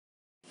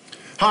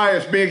Hi,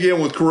 it's me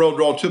again with Corel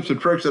Draw Tips and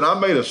Tricks, and I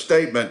made a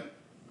statement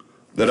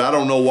that I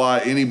don't know why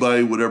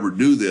anybody would ever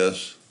do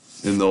this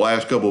in the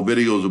last couple of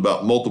videos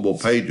about multiple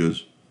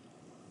pages.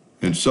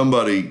 And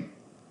somebody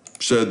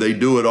said they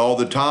do it all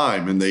the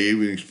time, and they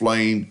even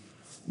explained,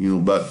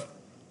 about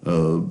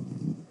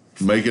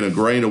making a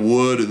grain of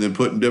wood and then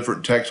putting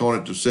different text on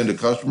it to send to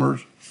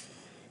customers.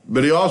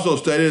 But he also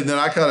stated, and then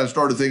I kind of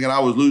started thinking I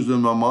was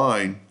losing my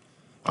mind.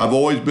 I've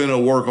always been to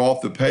work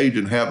off the page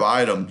and have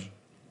items.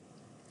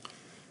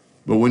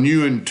 But when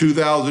you in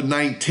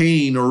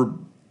 2019 or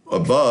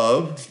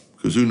above,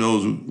 because who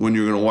knows when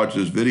you're going to watch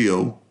this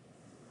video,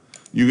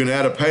 you can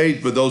add a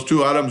page, but those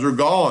two items are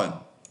gone.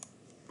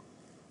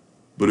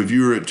 But if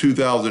you were at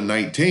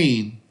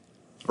 2019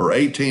 or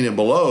 18 and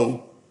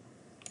below,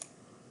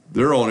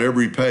 they're on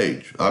every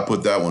page. I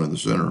put that one in the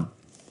center.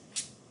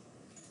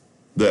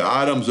 The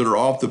items that are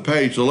off the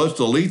page, so let's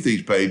delete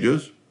these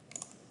pages.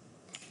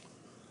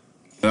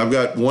 And I've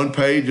got one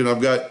page and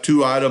I've got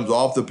two items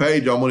off the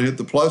page. I'm going to hit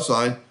the plus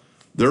sign.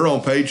 They're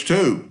on page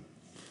 2.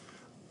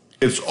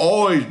 It's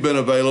always been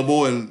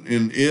available and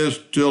is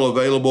still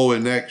available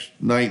in Next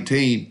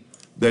 19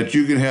 that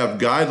you can have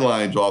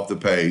guidelines off the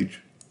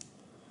page.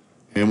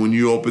 And when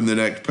you open the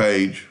next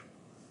page,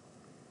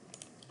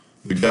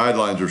 the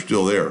guidelines are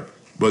still there.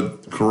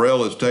 But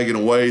Corel is taking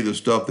away the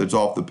stuff that's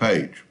off the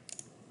page.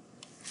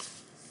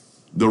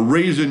 The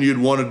reason you'd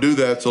want to do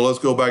that, so let's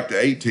go back to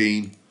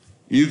 18.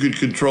 You could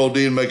Control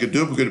D and make a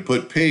duplicate and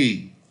put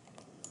P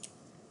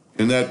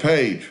in that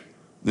page.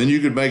 Then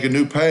you could make a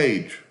new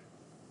page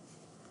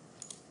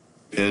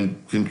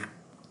and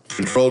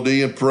Control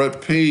D and put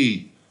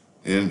P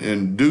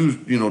and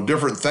do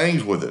different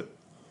things with it.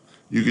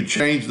 You could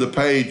change the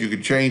page, you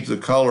could change the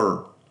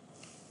color,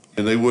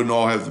 and they wouldn't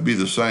all have to be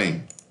the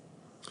same.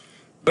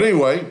 But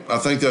anyway, I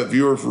thank that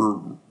viewer for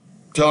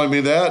telling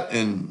me that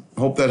and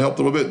hope that helped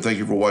a little bit. Thank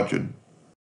you for watching.